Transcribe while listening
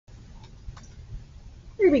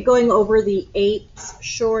We're going to be going over the Apes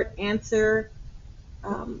short answer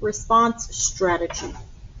response strategy.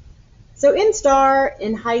 So in STAR,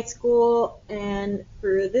 in high school, and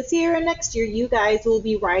for this year and next year, you guys will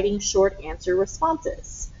be writing short answer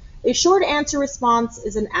responses. A short answer response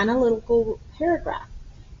is an analytical paragraph.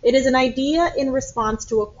 It is an idea in response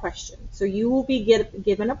to a question. So you will be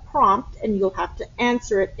given a prompt and you'll have to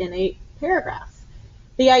answer it in a paragraph.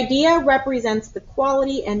 The idea represents the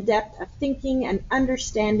quality and depth of thinking and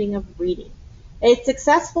understanding of reading. A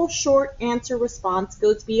successful short answer response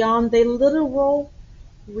goes beyond the literal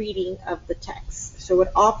reading of the text, so it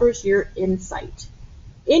offers your insight.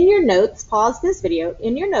 In your notes, pause this video,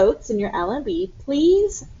 in your notes, in your L&B,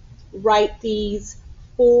 please write these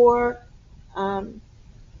 4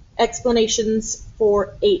 explanations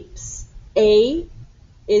for apes. A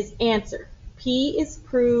is answer. P is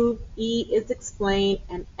prove, E is explain,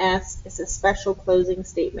 and S is a special closing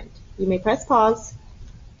statement. You may press pause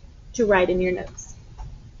to write in your notes.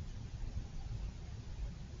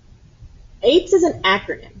 Apes is an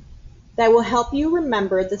acronym that will help you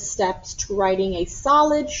remember the steps to writing a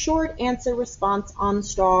solid short answer response on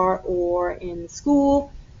STAR or in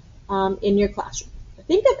school, in your classroom.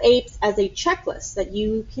 Think of Apes as a checklist that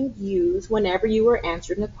you can use whenever you are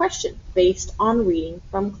answering a question based on reading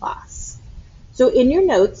from class. So in your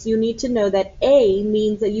notes, you need to know that A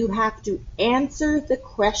means that you have to answer the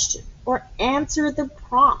question or answer the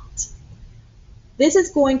prompt. This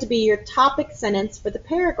is going to be your topic sentence for the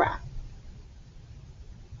paragraph.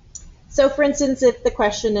 So for instance, if the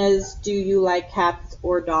question is, do you like cats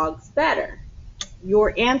or dogs better?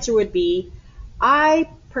 Your answer would be, I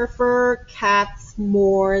prefer cats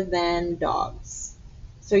more than dogs.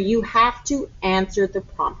 So you have to answer the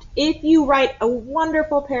prompt. If you write a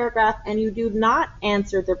wonderful paragraph and you do not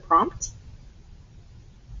answer the prompt,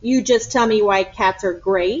 you just tell me why cats are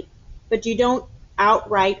great, but you don't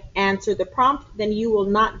outright answer the prompt, then you will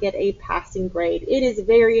not get a passing grade. It is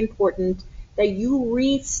very important that you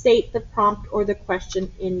restate the prompt or the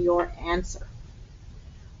question in your answer.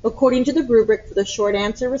 According to the rubric for the short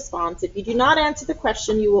answer response, if you do not answer the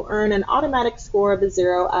question, you will earn an automatic score of a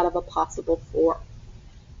 0 out of a possible 4.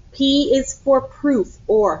 P is for proof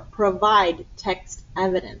or provide text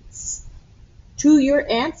evidence to your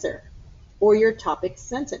answer or your topic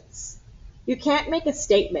sentence. You can't make a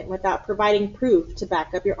statement without providing proof to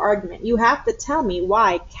back up your argument. You have to tell me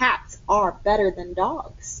why cats are better than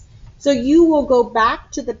dogs. So you will go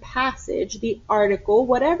back to the passage, the article,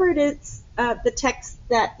 whatever it is, the text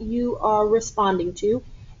that you are responding to,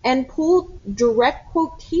 and pull direct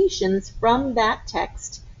quotations from that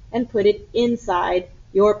text and put it inside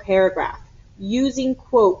your paragraph using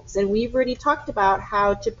quotes. And we've already talked about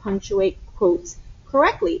how to punctuate quotes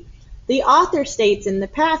correctly. The author states in the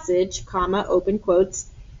passage, comma, open quotes,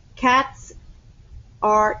 cats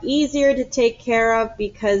are easier to take care of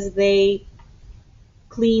because they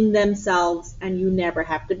clean themselves and you never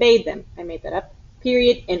have to bathe them. I made that up.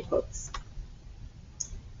 Period. End quotes.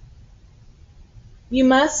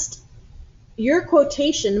 Your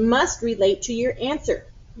quotation must relate to your answer.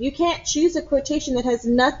 You can't choose a quotation that has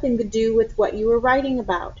nothing to do with what you are writing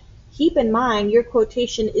about. Keep in mind your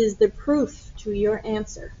quotation is the proof to your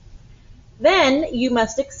answer. Then you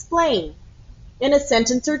must explain. In a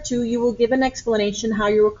sentence or two, you will give an explanation how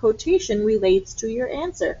your quotation relates to your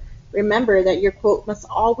answer. Remember that your quote must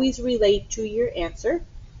always relate to your answer,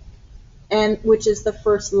 and which is the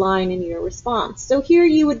first line in your response. So here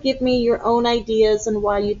you would give me your own ideas on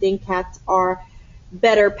why you think cats are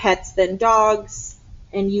better pets than dogs,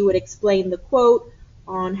 and you would explain the quote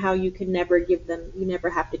on how you never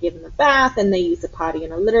have to give them a bath, and they use a potty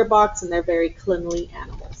in a litter box, and they're very cleanly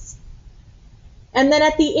animals. And then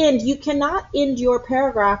at the end, you cannot end your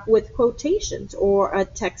paragraph with quotations or a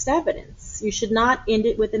text evidence. You should not end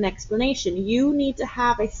it with an explanation. You need to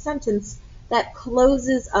have a sentence that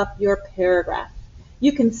closes up your paragraph.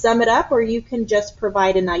 You can sum it up or you can just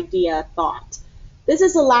provide an idea, a thought. This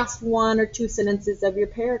is the last 1 or 2 sentences of your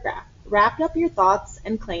paragraph. Wrap up your thoughts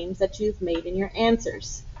and claims that you've made in your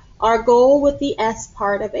answers. Our goal with the S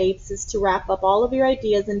part of Apes is to wrap up all of your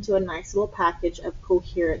ideas into a nice little package of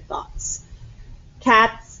coherent thoughts.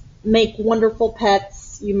 Cats make wonderful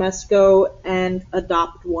pets. You must go and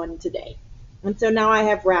adopt one today. And so now I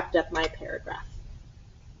have wrapped up my paragraph.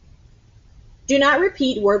 Do not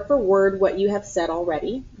repeat word for word what you have said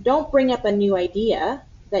already. Don't bring up a new idea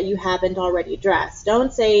that you haven't already addressed.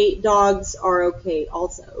 Don't say dogs are okay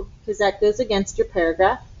also, because that goes against your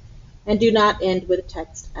paragraph. And do not end with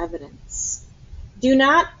text evidence. Do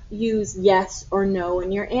not use yes or no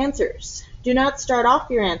in your answers. Do not start off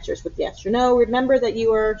your answers with yes or no. Remember that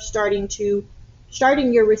you are starting to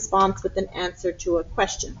starting your response with an answer to a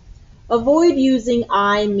question. Avoid using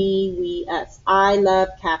I, me, we, us. I love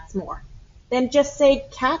cats more. Then just say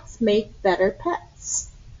cats make better pets.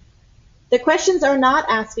 The questions are not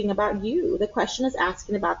asking about you. The question is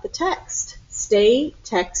asking about the text. Stay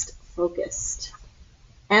text focused.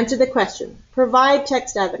 Answer the question. Provide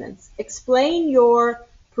text evidence. Explain your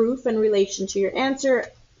proof in relation to your answer.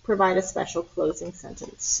 Provide a special closing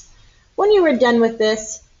sentence. When you are done with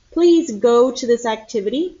this, please go to this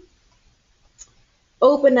activity,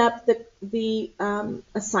 open up the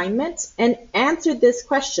assignment, and answer this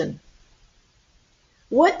question.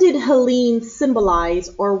 What did Helene symbolize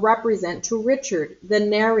or represent to Richard, the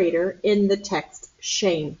narrator, in the text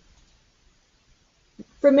Shame?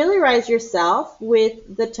 Familiarize yourself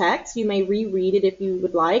with the text. You may reread it if you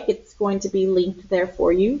would like. It's going to be linked there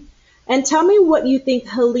for you. And tell me what you think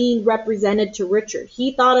Helene represented to Richard.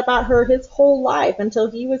 He thought about her his whole life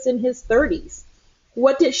until he was in his 30s.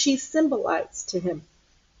 What did she symbolize to him?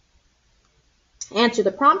 Answer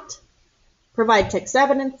the prompt, provide text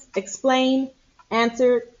evidence, explain,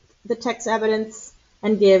 answer the text evidence,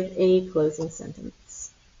 and give a closing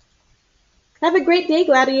sentence. Have a great day,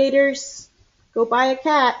 gladiators. Go buy a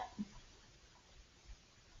cat.